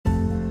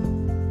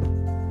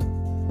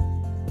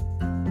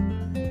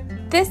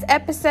This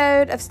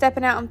episode of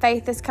Stepping Out in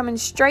Faith is coming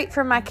straight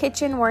from my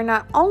kitchen, where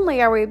not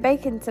only are we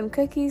baking some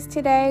cookies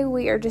today,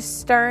 we are just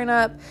stirring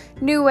up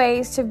new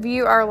ways to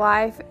view our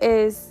life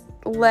is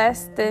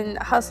less than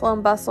hustle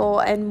and bustle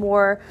and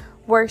more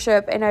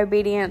worship and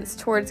obedience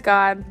towards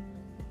God.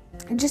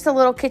 Just a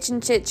little kitchen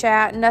chit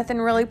chat, nothing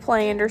really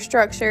planned or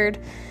structured.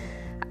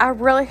 I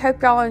really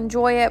hope y'all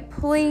enjoy it.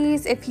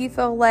 Please, if you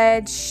feel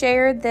led,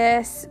 share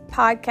this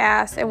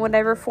podcast in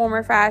whatever form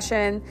or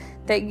fashion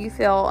that you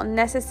feel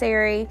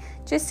necessary,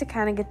 just to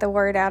kind of get the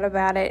word out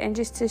about it and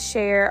just to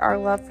share our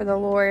love for the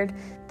Lord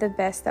the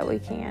best that we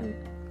can.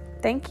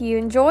 Thank you.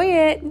 Enjoy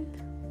it.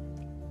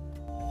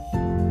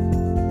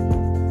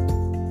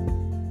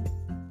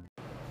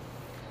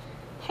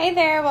 Hey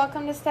there.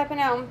 Welcome to Stepping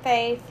Out in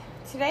Faith.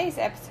 Today's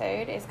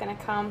episode is going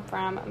to come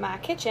from my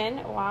kitchen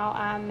while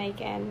I'm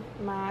making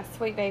my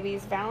sweet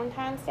baby's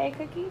Valentine's Day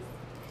cookies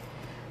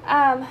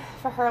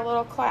for her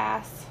little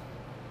class.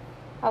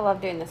 I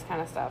love doing this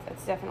kind of stuff.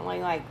 It's definitely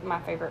like my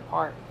favorite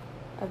part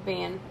of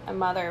being a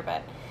mother,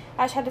 but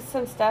I just had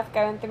some stuff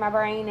going through my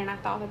brain, and I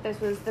thought that this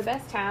was the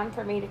best time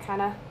for me to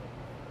kind of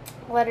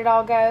let it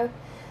all go.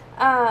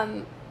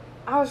 I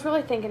was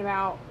really thinking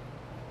about,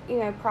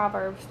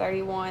 Proverbs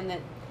 31,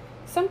 that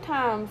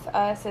sometimes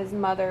us as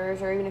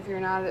mothers, or even if you're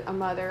not a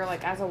mother,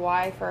 like as a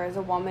wife or as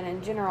a woman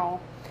in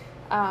general,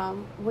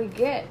 we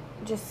get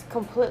just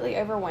completely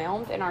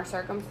overwhelmed in our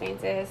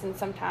circumstances, and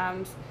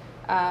sometimes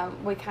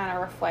we kind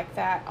of reflect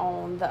that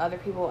on the other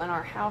people in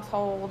our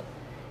household,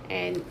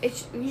 and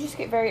you just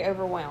get very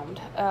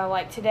overwhelmed.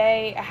 Like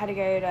today, I had to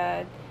go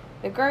to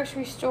the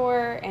grocery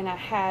store, and I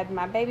had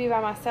my baby by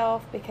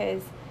myself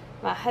because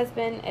my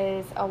husband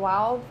is a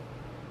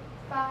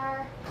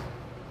wildfire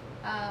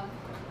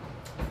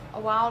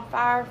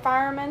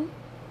fireman,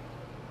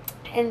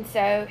 and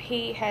so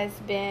he has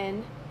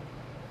been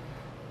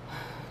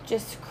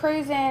just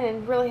cruising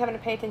and really having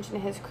to pay attention to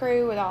his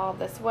crew with all of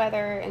this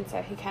weather, and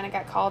so he kind of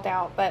got called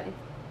out. But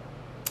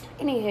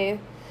anywho,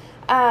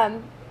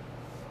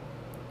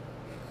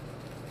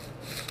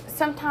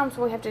 sometimes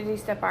when we have to do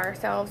stuff by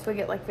ourselves, we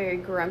get like very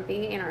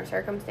grumpy in our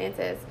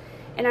circumstances,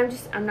 and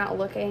I'm not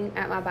looking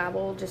at my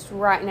Bible just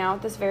right now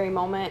at this very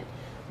moment,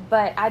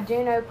 but I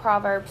do know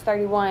Proverbs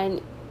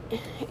 31,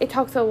 it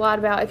talks a lot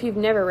about, if you've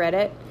never read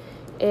it,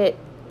 it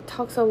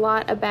talks a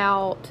lot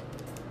about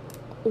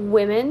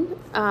women,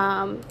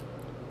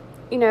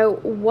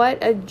 what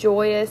a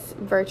joyous,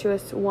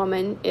 virtuous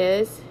woman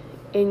is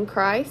in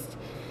Christ.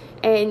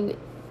 And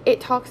it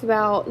talks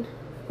about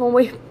when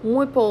we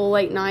pull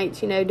late nights,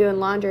 doing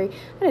laundry.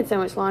 I did so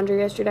much laundry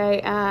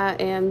yesterday. I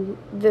am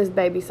this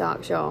baby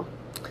socks, y'all.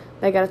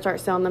 They got to start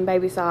selling them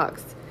baby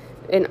socks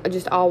in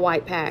just all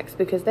white packs,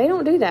 because they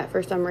don't do that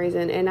for some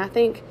reason. And I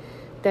think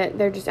that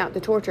they're just out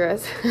to torture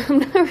us. I'm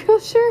not real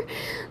sure.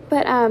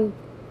 But I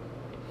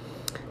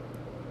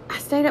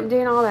stayed up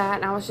doing all that,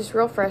 and I was just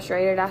real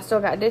frustrated. I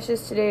still got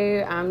dishes to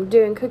do. I'm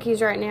doing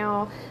cookies right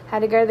now. Had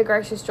to go to the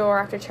grocery store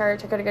after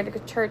church. I got to go to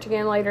church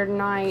again later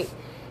tonight.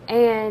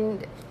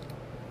 And,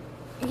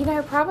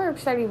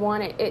 Proverbs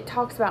 31, it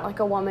talks about like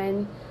a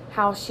woman,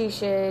 how she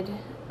should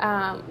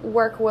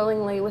work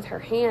willingly with her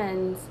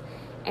hands,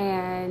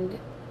 and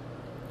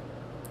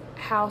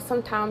how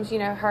sometimes,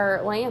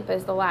 her lamp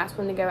is the last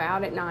one to go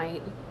out at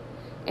night.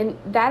 And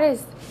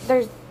that's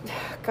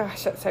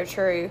so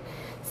true.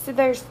 So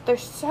there's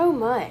so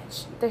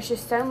much. There's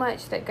just so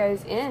much that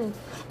goes in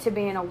to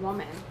being a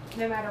woman,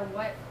 no matter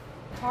what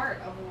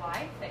part of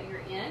life that you're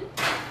in.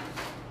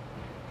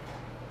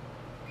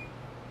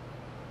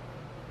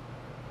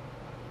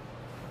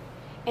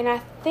 And I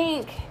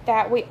think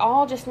that we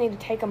all just need to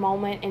take a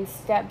moment and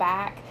step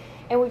back,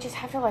 and we just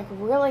have to like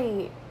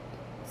really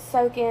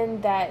soak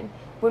in that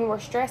when we're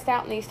stressed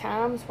out in these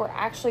times, we're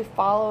actually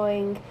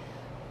following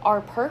our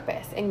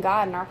purpose in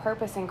God and our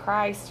purpose in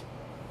Christ.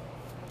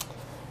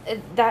 We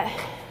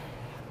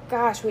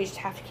just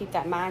have to keep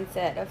that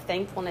mindset of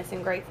thankfulness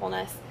and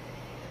gratefulness.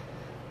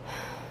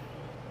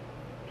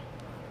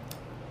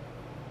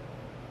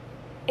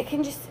 It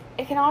can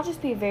all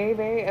just be very,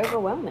 very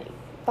overwhelming.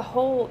 The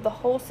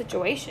whole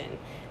situation.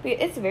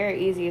 It's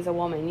very easy as a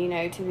woman,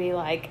 to be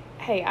like,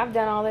 hey, I've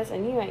done all this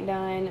and you ain't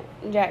done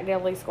jack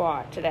diddly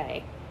squat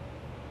today.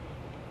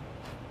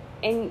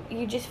 And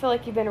you just feel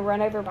like you've been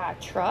run over by a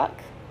truck.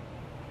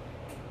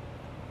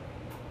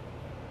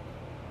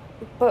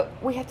 But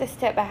we have to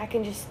step back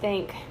and just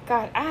think,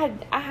 God, I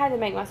had to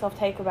make myself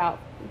take about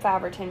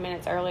 5 or 10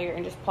 minutes earlier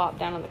and just plop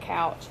down on the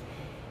couch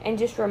and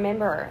just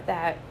remember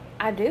that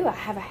I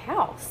have a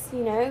house,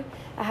 I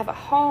have a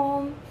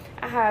home,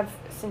 I have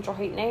central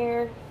heat and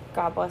air.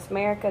 God bless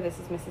America. This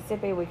is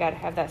Mississippi. We got to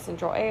have that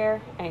central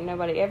air. Ain't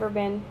nobody ever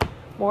been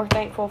more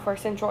thankful for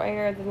central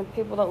air than the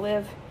people that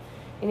live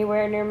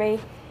anywhere near me.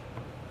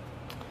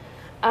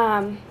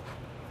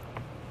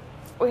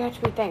 We have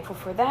to be thankful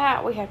for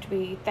that. We have to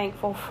be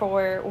thankful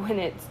for when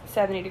it's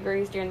 70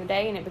 degrees during the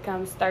day and it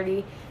becomes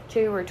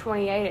 32 or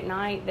 28 at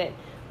night, that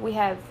we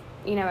have,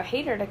 a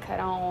heater to cut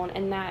on,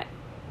 and that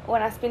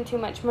when I spend too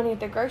much money at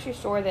the grocery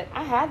store, that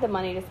I had the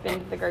money to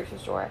spend at the grocery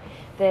store,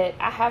 that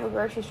I have a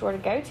grocery store to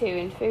go to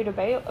and food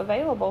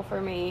available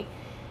for me,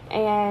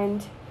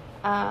 and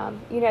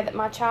that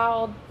my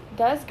child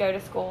does go to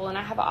school, and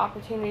I have an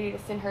opportunity to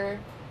send her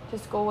to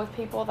school with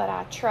people that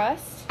I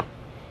trust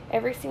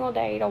every single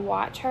day to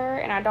watch her,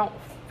 and I don't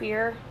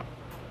fear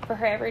for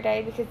her every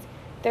day, because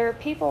there are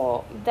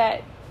people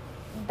that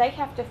they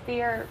have to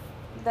fear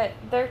that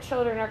their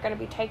children are going to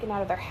be taken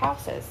out of their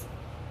houses.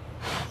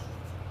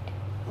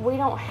 We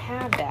don't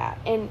have that.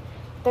 And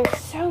there's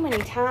so many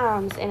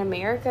times in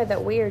America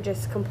that we are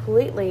just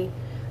completely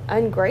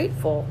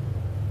ungrateful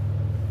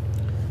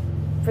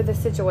for the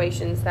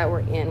situations that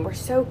we're in. We're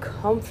so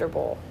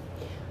comfortable.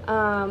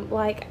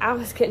 I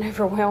was getting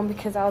overwhelmed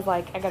because I was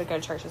like, I got to go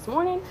to church this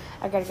morning.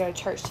 I got to go to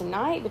church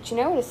tonight. But you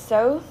know what is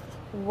so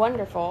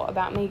wonderful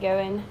about me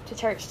going to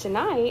church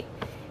tonight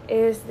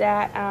is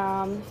that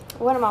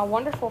one of my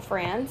wonderful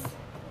friends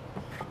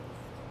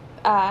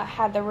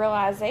had the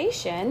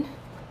realization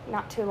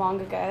not too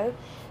long ago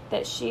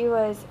that she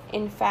was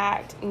in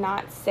fact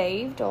not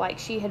saved like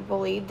she had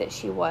believed that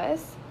she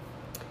was.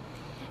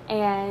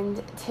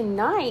 And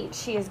tonight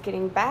she is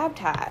getting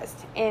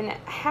baptized. And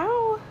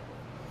how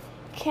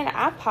can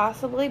I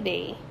possibly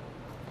be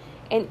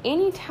in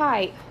any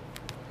type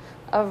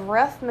of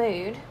rough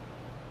mood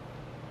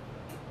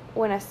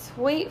when a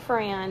sweet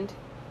friend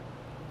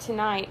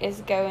tonight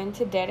is going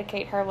to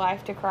dedicate her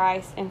life to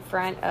Christ in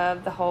front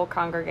of the whole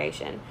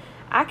congregation?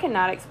 I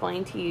cannot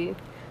explain to you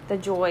the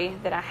joy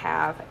that I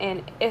have.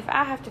 And if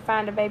I have to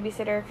find a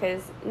babysitter,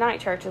 because night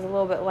church is a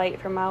little bit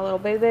late for my little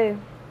boo-boo,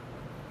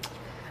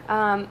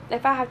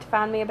 if I have to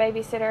find me a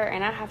babysitter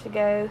and I have to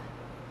go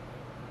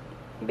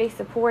be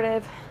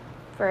supportive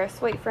for a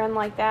sweet friend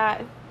like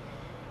that,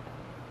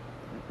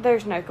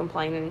 there's no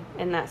complaining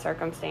in that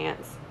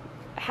circumstance.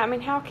 I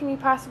mean, how can you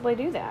possibly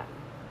do that?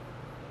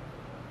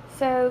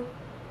 So,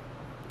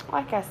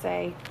 like I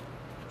say,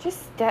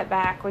 just step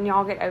back when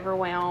y'all get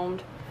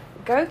overwhelmed.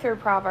 Go through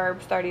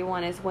Proverbs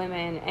 31 as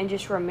women and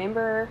just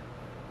remember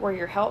where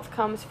your health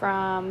comes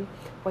from,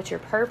 what your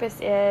purpose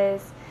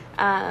is.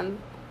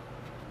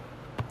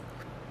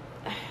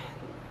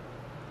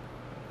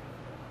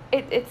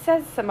 It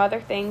says some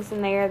other things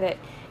in there that,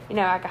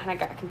 I kind of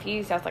got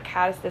confused. I was like,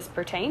 how does this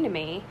pertain to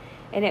me?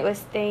 And it was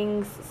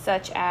things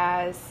such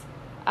as,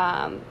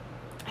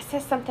 it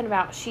says something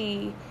about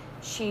she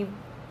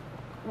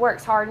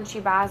works hard and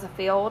she buys a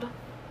field.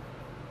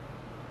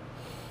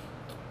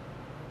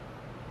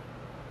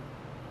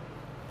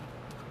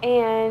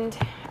 And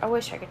I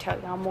wish I could tell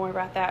y'all more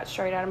about that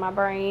straight out of my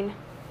brain.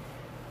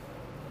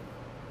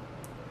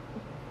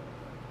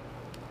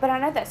 But I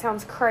know that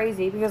sounds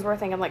crazy because we're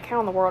thinking, like, how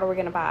in the world are we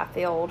going to buy a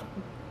field?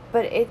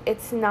 But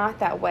it's not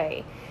that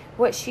way.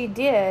 What she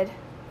did,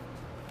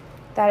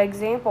 that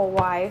example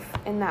wife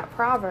in that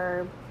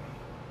proverb,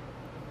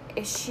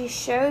 is she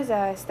shows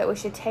us that we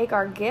should take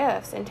our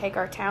gifts and take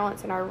our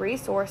talents and our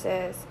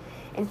resources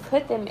and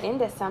put them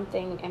into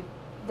something and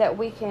that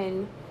we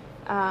can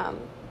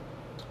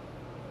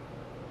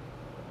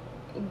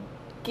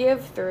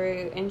give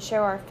through and show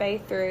our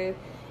faith through.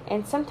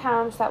 And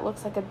sometimes that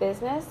looks like a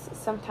business.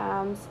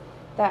 Sometimes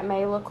that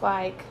may look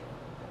like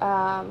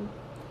a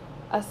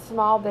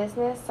small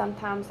business.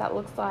 Sometimes that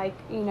looks like,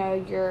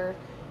 your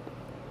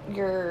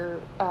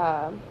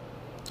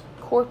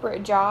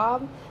corporate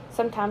job.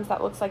 Sometimes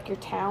that looks like your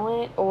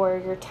talent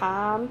or your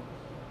time.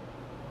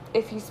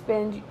 If you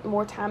spend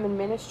more time in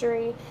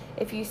ministry,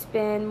 if you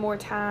spend more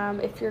time,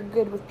 if you're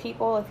good with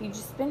people, if you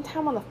just spend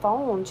time on the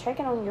phone,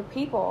 checking on your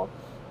people,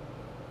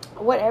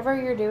 whatever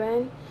you're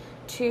doing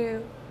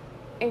to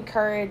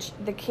encourage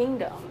the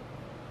kingdom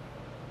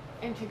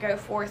and to go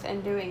forth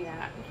and doing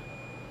that.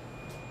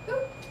 Ooh,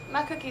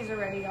 my cookies are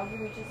ready. I'll give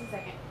you just a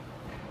second.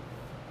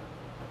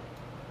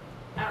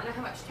 I don't know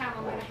how much time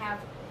I'm going to have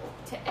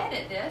to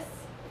edit this,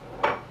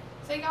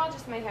 so y'all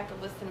just may have to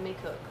listen to me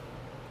cook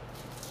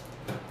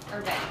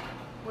or bake,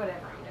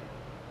 whatever I'm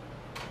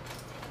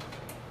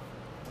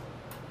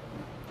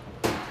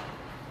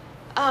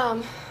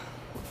doing.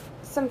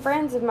 Some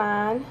friends of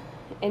mine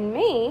and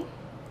me,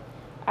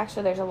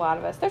 actually there's a lot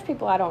of us, there's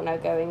people I don't know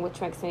going,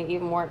 which makes me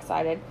even more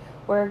excited.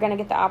 We're going to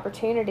get the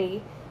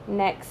opportunity the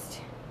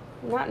next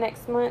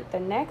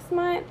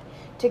month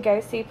to go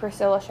see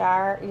Priscilla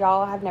Shirer.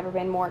 Y'all, have never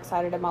been more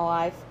excited in my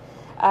life.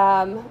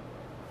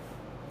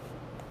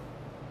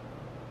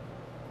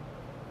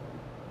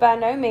 By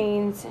no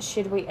means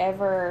should we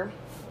ever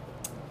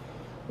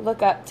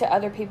look up to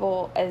other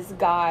people as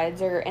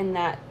gods or in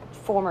that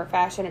form or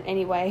fashion in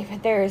any way,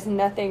 but there is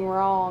nothing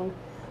wrong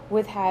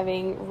with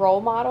having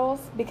role models,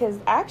 because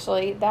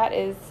actually that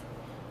is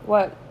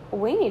what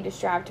we need to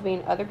strive to be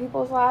in other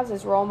people's lives,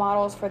 as role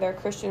models for their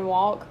Christian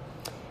walk.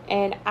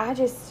 And I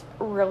just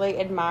really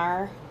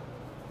admire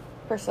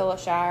Priscilla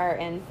Shirer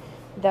and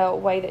the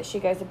way that she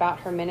goes about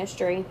her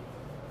ministry.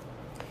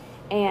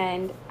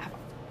 And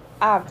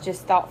I've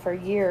just thought for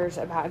years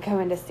about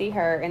going to see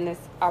her, and this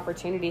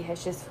opportunity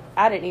has just,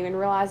 I didn't even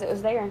realize it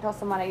was there until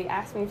somebody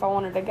asked me if I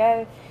wanted to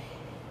go.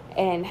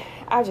 And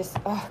I just,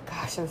 oh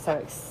gosh, I'm so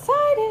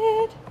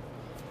excited.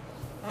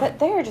 But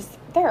there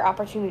are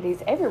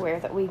opportunities everywhere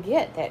that we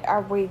get that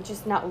are we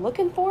just not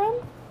looking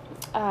for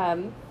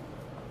them.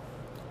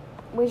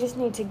 We just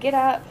need to get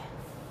up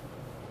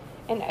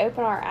and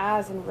open our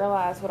eyes and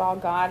realize what all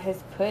God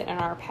has put in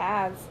our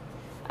paths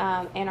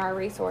and our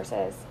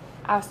resources.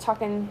 That's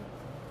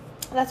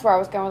where I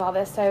was going with all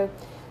this. So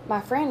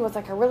my friend was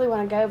like, I really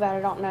want to go, but I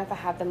don't know if I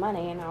have the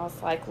money. And I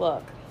was like,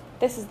 look,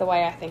 this is the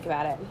way I think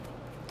about it.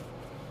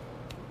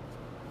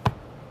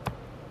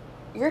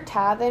 Your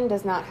tithing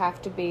does not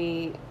have to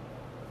be,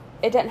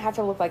 it doesn't have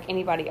to look like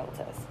anybody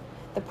else's.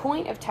 The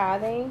point of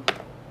tithing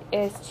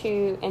is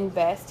to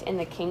invest in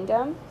the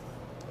kingdom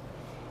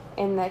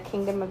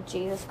of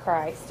Jesus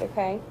Christ,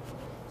 okay?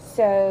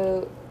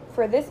 So,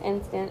 for this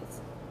instance,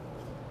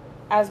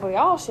 as we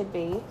all should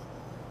be,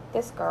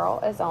 this girl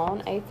is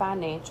on a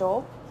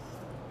financial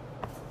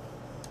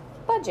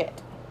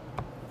budget.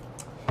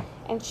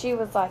 And she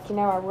was like,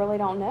 I really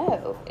don't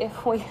know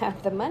if we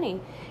have the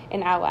money.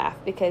 And I laugh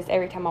because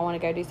every time I want to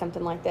go do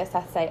something like this,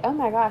 I say, oh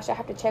my gosh, I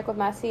have to check with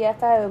my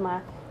CFO,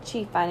 my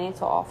Chief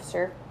Financial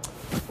Officer,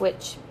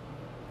 which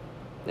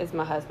is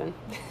my husband.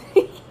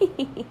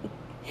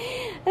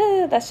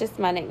 That's just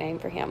my nickname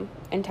for him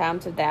in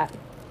times of that.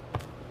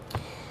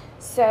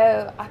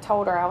 So I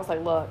told her, I was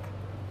like, look,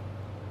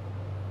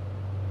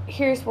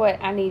 here's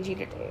what I need you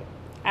to do.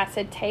 I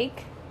said,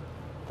 take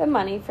the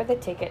money for the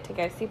ticket to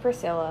go see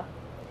Priscilla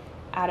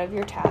out of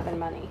your tithing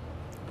money,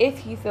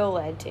 if you feel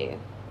led to.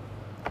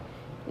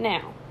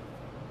 Now,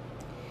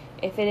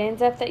 if it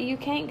ends up that you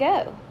can't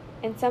go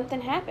and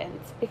something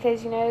happens,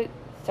 because,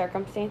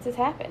 circumstances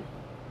happen,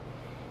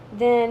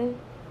 then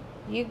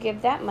you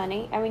give that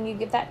you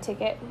give that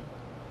ticket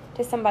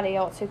to somebody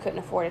else who couldn't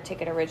afford a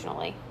ticket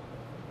originally.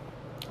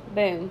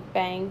 Boom,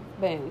 bang,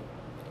 boom.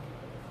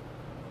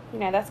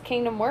 That's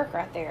kingdom work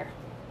right there.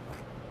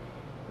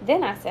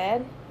 Then I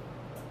said,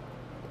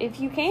 if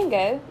you can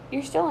go,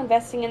 you're still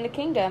investing in the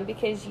kingdom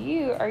because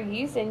you are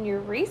using your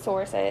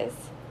resources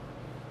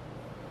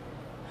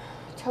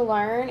to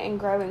learn and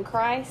grow in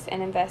Christ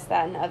and invest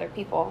that in other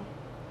people.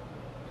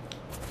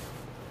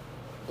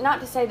 Not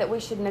to say that we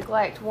should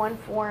neglect one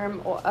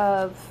form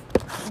of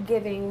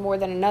giving more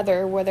than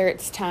another, whether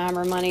it's time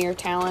or money or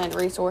talent,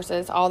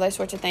 resources, all those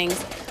sorts of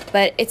things.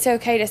 But it's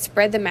okay to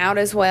spread them out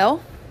as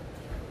well.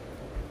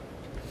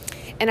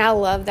 And I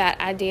love that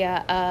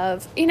idea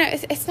of,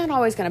 it's not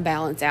always going to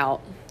balance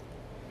out.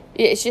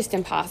 It's just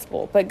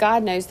impossible. But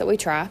God knows that we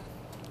try.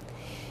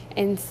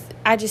 And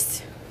I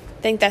just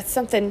think that's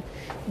something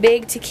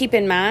big to keep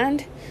in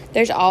mind.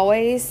 There's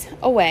always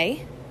a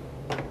way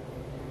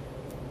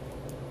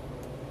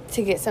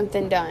to get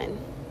something done.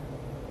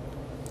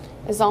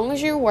 As long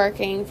as you're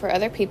working for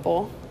other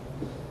people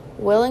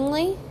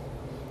willingly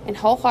and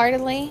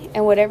wholeheartedly,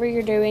 and whatever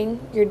you're doing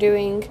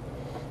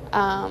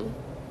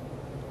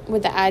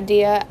with the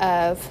idea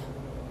of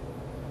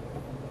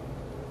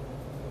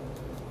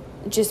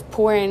just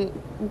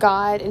pouring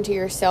God into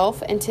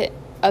yourself, into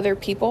other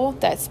people,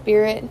 that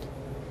spirit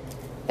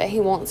that He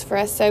wants for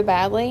us so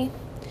badly,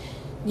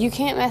 you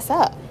can't mess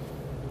up.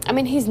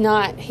 He's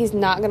not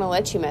going to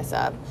let you mess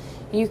up.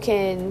 You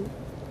can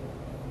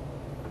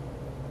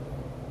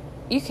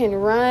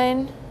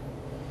run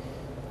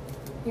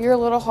your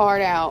little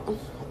heart out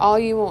all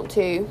you want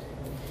to,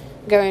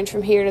 going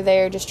from here to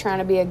there, just trying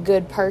to be a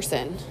good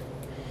person.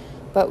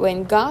 But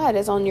when God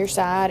is on your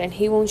side and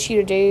He wants you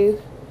to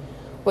do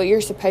what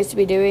you're supposed to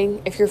be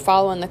doing, if you're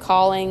following the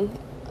call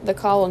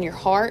on your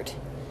heart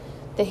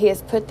that He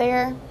has put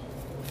there,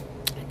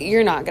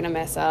 you're not going to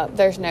mess up.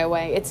 There's no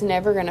way. It's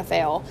never going to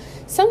fail.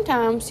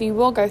 Sometimes you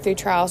will go through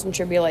trials and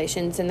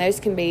tribulations, and those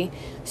can be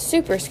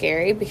super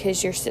scary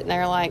because you're sitting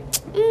there like,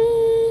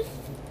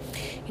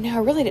 I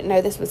really didn't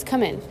know this was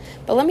coming.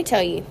 But let me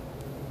tell you,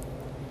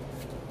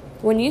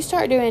 when you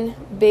start doing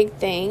big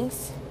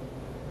things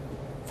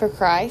for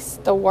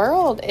Christ, the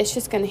world is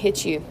just going to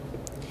hit you.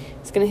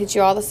 It's going to hit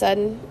you all of a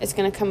sudden. It's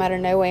going to come out of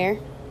nowhere,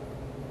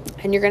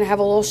 and you're going to have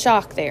a little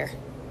shock there.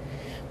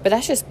 But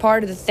that's just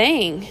part of the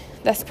thing.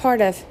 That's part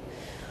of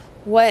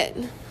what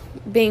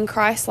being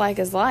Christ-like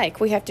is like.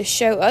 We have to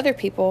show other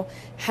people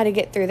how to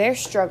get through their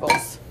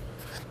struggles.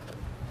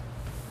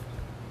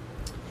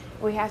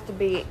 We have to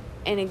be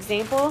an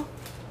example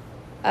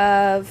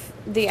of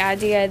the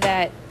idea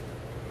that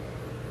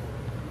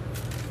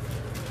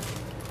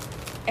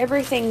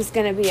everything's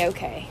going to be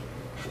okay.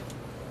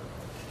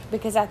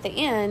 Because at the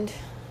end,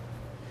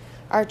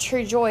 our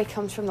true joy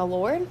comes from the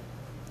Lord.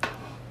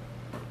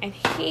 And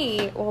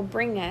He will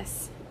bring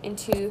us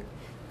into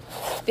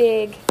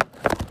big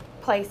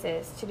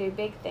places to do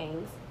big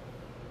things.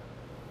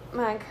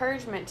 My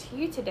encouragement to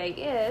you today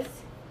is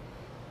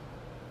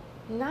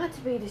not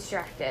to be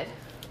distracted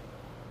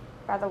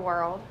by the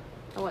world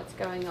and what's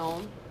going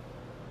on.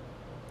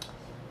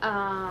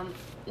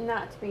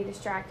 Not to be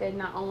distracted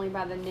not only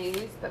by the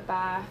news, but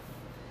by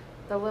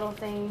the little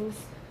things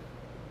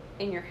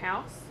in your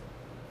house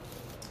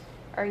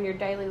or in your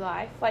daily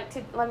life.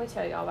 Let me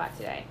tell you all about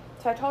today.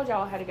 So I told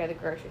y'all I had to go to the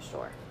grocery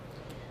store.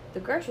 The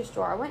grocery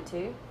store I went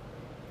to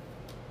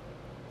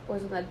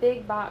was in the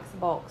big box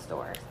bulk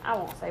stores. I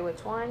won't say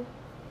which one,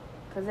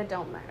 because it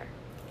don't matter.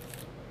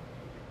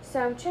 So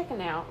I'm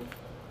checking out.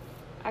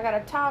 I got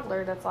a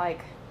toddler that's like,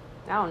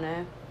 I don't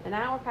know, an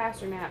hour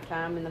past her nap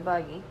time in the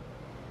buggy.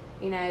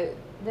 You know,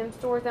 them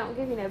stores don't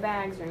give you no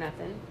bags or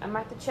nothing. I'm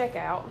at the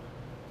checkout,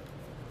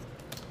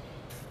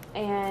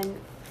 and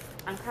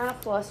I'm kind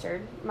of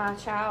flustered. My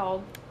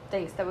child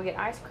thinks that we get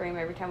ice cream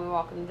every time we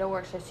walk in the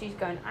door, so she's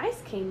going,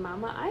 "Ice cream,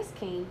 Mama, ice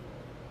cream."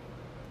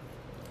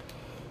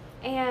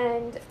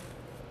 And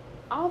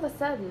all of a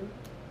sudden,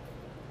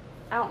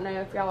 I don't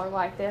know if y'all are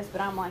like this, but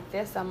I'm like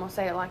this, so I'm going to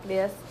say it like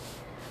this.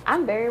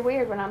 I'm very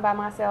weird when I'm by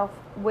myself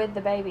with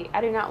the baby.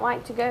 I do not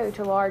like to go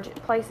to large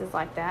places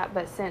like that,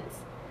 but since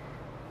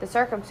the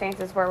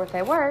circumstances were what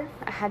they were,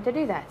 I had to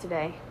do that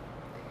today.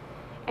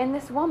 And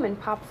this woman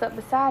pops up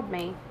beside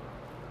me,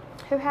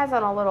 who has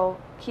on a little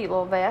cute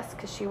little vest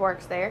because she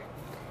works there.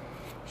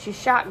 She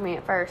shocked me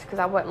at first because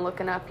I wasn't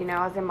looking up, you know,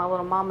 I was in my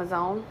little mama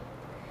zone.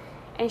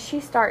 And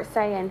she starts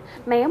saying,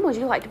 "Ma'am, would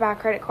you like to buy a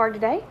credit card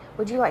today?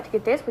 Would you like to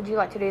get this? Would you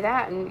like to do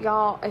that?" And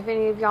y'all, if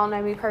any of y'all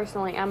know me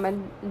personally, I'm a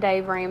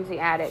Dave Ramsey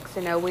addict,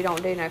 so no, we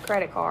don't do no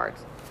credit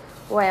cards.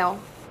 Well,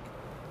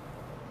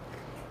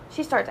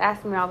 she starts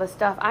asking me all this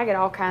stuff. I get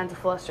all kinds of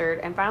flustered,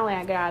 and finally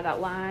I get out of that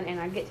line, and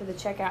I get to the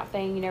checkout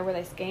thing, you know, where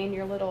they scan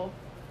your little,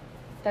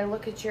 they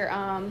look at your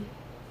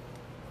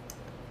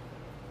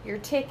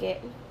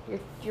ticket,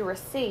 your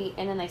receipt,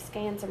 and then they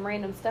scan some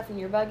random stuff in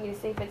your buggy to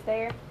see if it's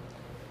there.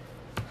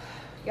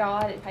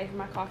 Y'all, I didn't pay for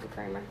my coffee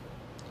creamer.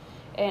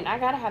 And I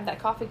gotta have that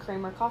coffee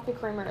creamer. Coffee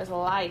creamer is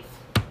life.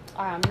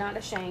 I am not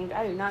ashamed.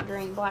 I do not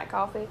drink black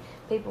coffee.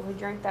 People who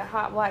drink that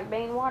hot black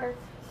bean water,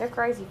 they're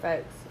crazy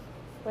folks.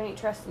 We ain't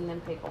trusting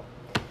them people.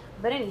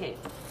 But anywho,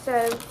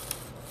 so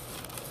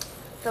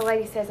the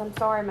lady says, "I'm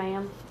sorry,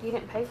 ma'am. You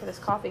didn't pay for this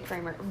coffee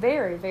creamer."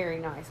 Very, very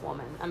nice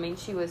woman. I mean,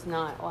 she was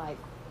not, like,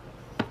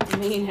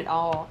 mean at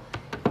all.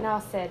 And I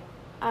said,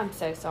 "I'm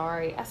so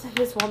sorry." I said,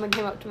 this woman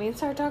came up to me and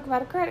started talking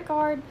about a credit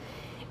card.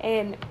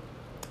 And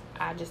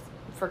I just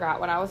forgot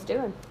what I was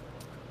doing.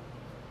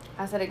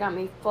 I said it got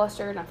me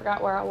flustered and I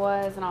forgot where I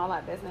was and all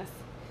that business.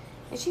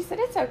 And she said,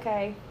 "It's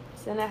okay."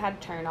 So then I had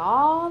to turn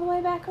all the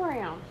way back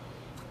around.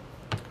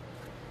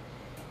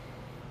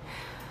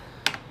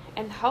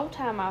 And the whole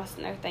time I was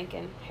sitting there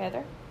thinking,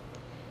 Heather,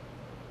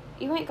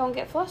 you ain't going to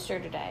get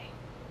flustered today.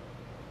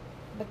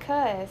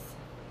 Because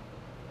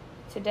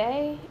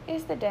today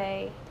is the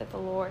day that the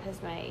Lord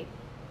has made.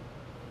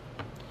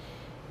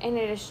 And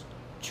it is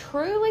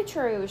truly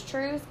true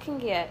as can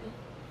get,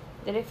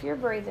 that if you're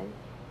breathing,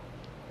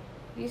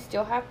 you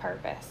still have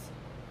purpose.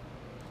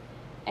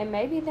 And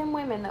maybe them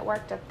women that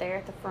worked up there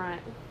at the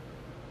front,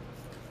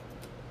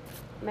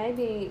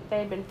 maybe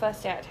they'd been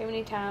fussed out too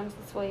many times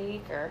this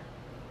week, or,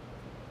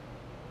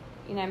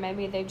 you know,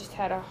 maybe they just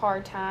had a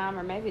hard time,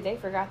 or maybe they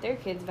forgot their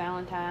kids'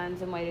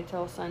 Valentine's and waited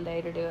till Sunday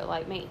to do it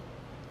like me.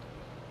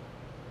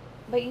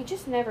 But you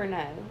just never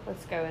know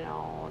what's going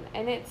on,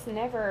 and it's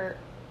never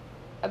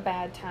a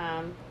bad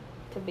time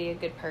to be a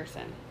good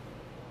person.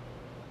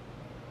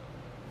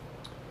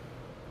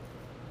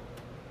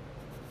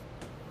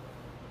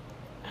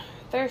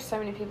 There's so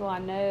many people I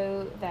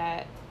know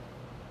that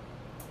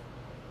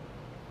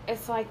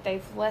it's like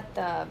they've let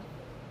the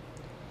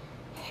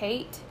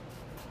hate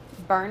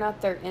burn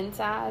up their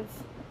insides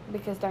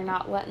because they're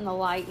not letting the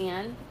light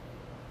in.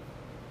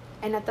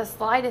 And at the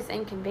slightest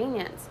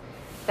inconvenience,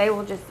 they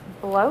will just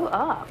blow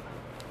up.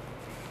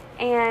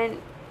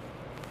 And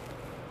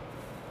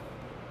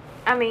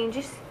I mean,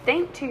 just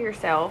think to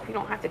yourself. You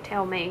don't have to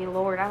tell me,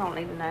 Lord, I don't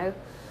need to know.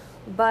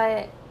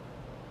 But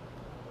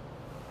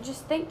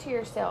just think to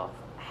yourself,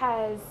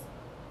 has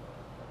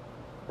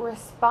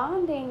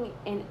responding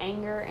in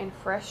anger and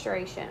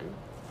frustration,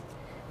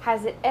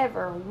 has it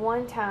ever,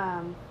 one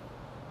time,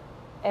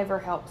 ever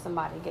helped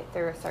somebody get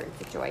through a certain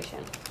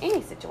situation?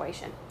 Any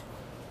situation.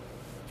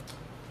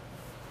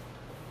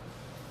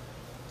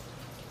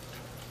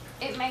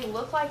 It may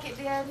look like it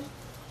did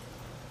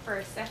for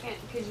a second,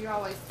 because you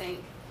always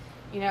think,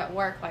 you know, at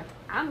work, like,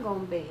 I'm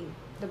going to be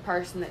the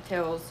person that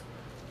tells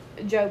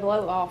Joe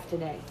Blow off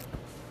today.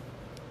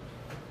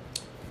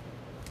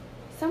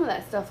 Some of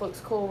that stuff looks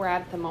cool right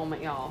at the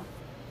moment, y'all,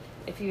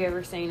 if you've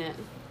ever seen it.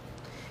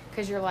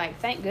 Because you're like,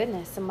 thank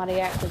goodness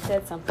somebody actually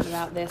said something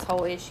about this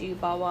whole issue,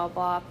 blah, blah,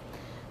 blah.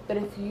 But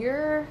if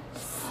your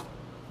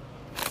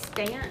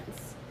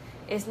stance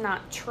is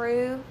not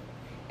true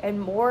and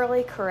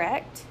morally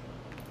correct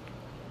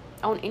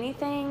on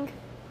anything,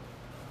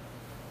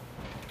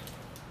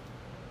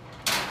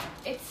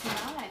 it's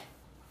not.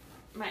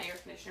 My air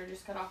conditioner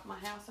just cut off my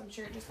house. I'm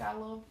sure it just got a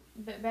little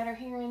bit better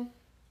hearing.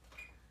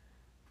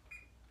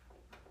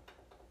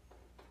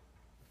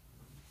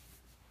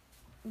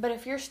 But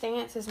if your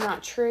stance is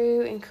not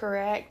true and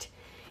correct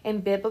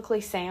and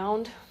biblically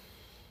sound,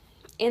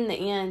 in the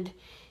end,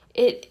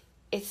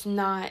 it's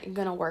not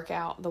going to work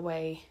out the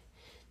way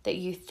that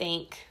you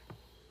think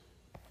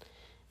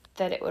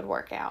that it would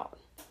work out.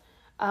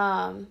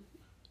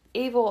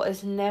 Evil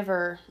is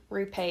never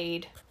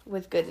repaid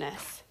with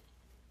goodness.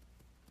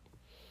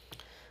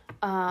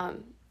 But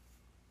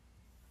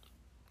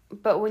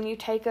when you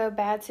take a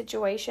bad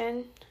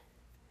situation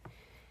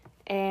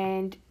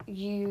and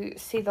you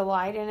see the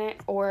light in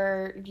it,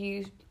 or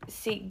you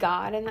seek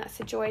God in that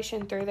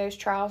situation through those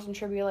trials and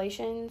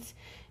tribulations,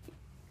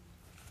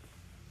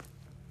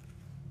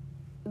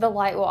 the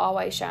light will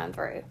always shine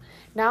through.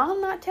 Now, I'm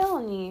not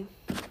telling you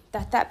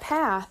that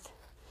path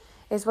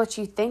is what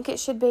you think it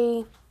should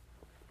be,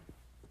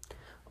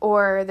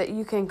 or that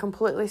you can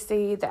completely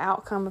see the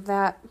outcome of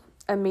that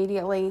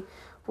immediately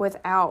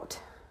without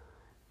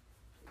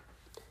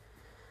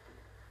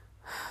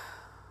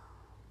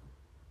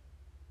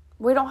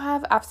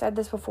I've said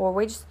this before,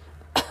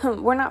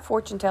 we're not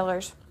fortune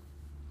tellers.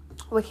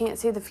 We can't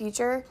see the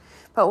future,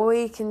 but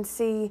we can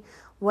see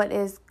what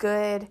is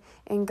good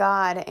in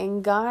God,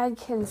 and God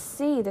can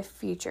see the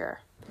future.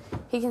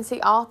 He can see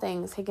all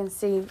things. He can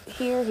see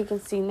here, he can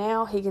see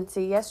now, he can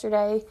see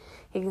yesterday,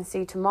 he can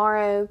see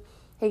tomorrow,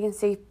 he can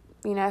see,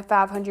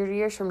 500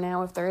 years from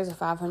now, if there is a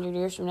 500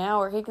 years from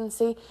now, or he can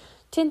see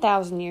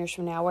 10,000 years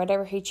from now,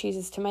 whatever he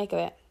chooses to make of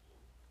it.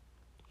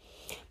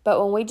 But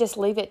when we just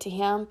leave it to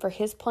him for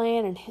his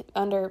plan,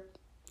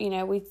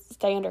 and we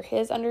stay under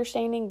his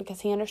understanding, because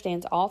he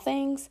understands all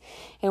things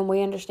and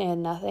we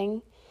understand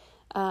nothing,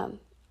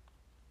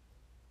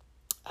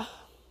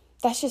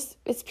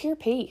 it's pure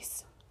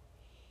peace.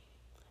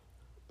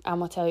 I'm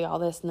going to tell you all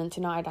this, and then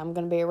tonight I'm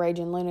going to be a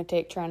raging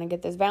lunatic trying to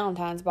get this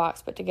Valentine's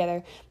box put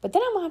together. But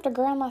then I'm going to have to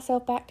ground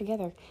myself back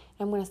together. And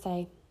I'm going to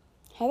say,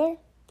 Heather,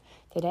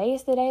 today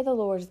is the day the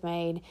Lord's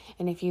made.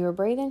 And if you are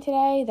breathing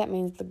today, that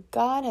means that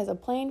God has a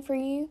plan for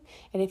you.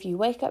 And if you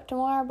wake up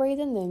tomorrow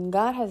breathing, then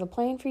God has a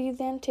plan for you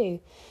then too.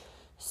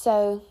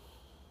 So,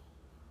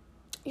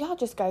 y'all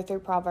just go through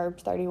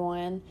Proverbs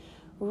 31.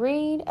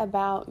 Read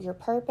about your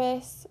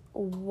purpose,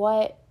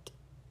 what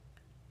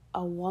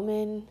a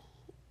woman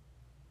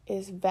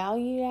is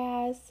valued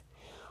as,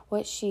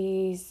 what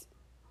she's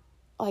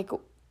like,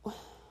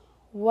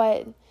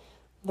 what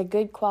the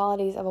good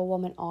qualities of a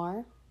woman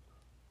are.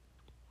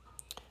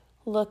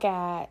 Look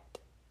at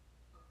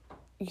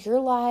your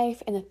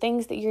life and the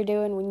things that you're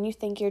doing when you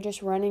think you're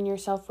just running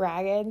yourself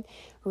ragged.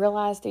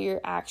 Realize that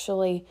you're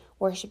actually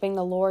worshiping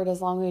the Lord,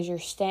 as long as you're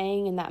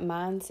staying in that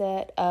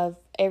mindset of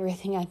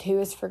everything I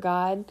do is for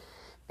God.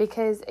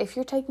 Because if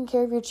you're taking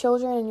care of your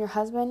children and your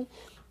husband,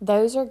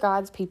 those are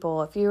God's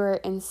people. If you are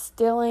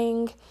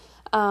instilling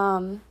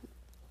the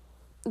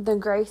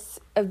grace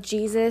of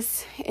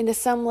Jesus into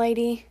some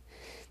lady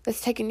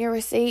that's taking your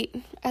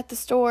receipt at the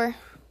store,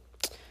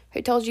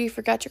 who told you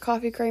forgot your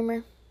coffee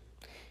creamer,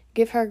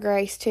 give her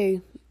grace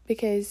too,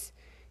 because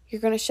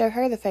you're going to show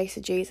her the face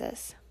of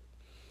Jesus.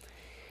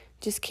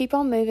 Just keep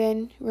on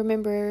moving.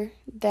 Remember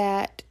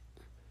that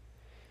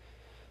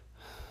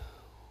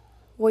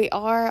we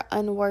are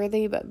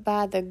unworthy, but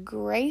by the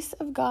grace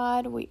of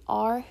God, we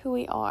are who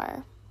we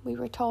are. We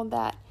were told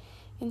that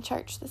in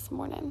church this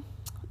morning.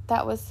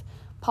 That was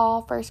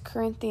Paul, 1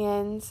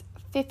 Corinthians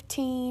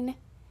 15,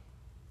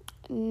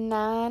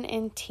 9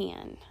 and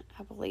 10,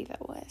 I believe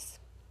it was.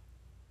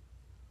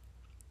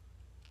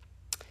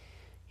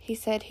 He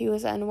said he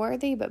was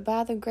unworthy, but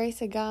by the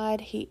grace of God,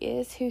 he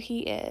is who he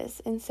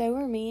is. And so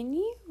are me and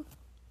you.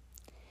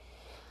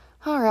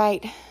 All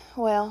right.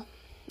 Well,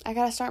 I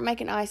got to start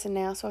making icing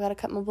now, so I got to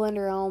cut my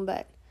blender on.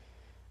 But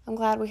I'm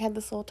glad we had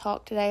this little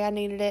talk today. I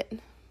needed it.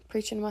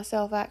 Preaching to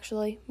myself,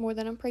 actually, more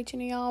than I'm preaching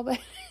to y'all. But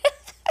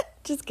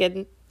just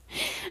kidding.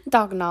 I'm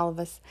talking to all of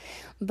us.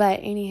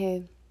 But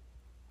anywho,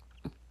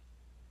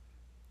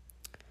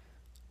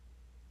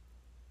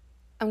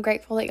 I'm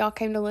grateful that y'all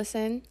came to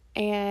listen.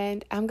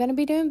 And I'm going to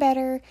be doing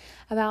better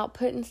about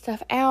putting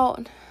stuff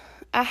out.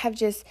 I have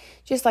just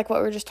like what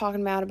we were just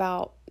talking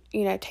about,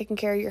 taking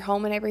care of your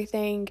home and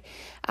everything.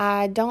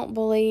 I don't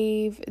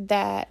believe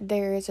that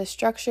there is a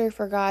structure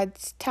for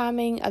God's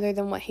timing other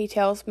than what he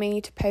tells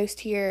me to post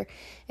here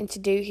and to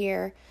do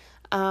here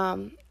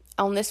on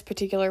this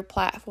particular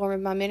platform of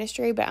my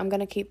ministry. But I'm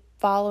going to keep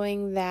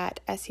following that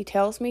as he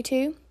tells me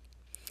to.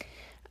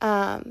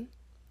 But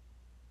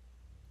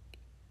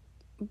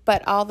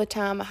all the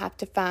time I have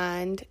to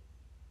find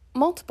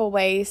multiple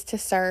ways to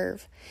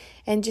serve.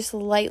 And just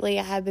lately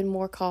I have been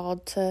more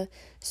called to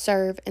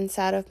serve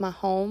inside of my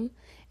home.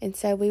 And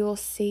so we will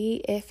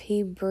see if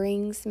he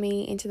brings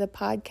me into the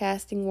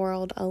podcasting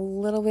world a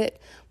little bit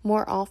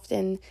more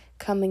often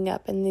coming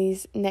up in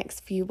these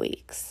next few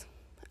weeks.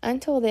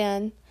 Until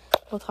then,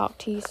 we'll talk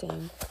to you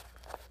soon.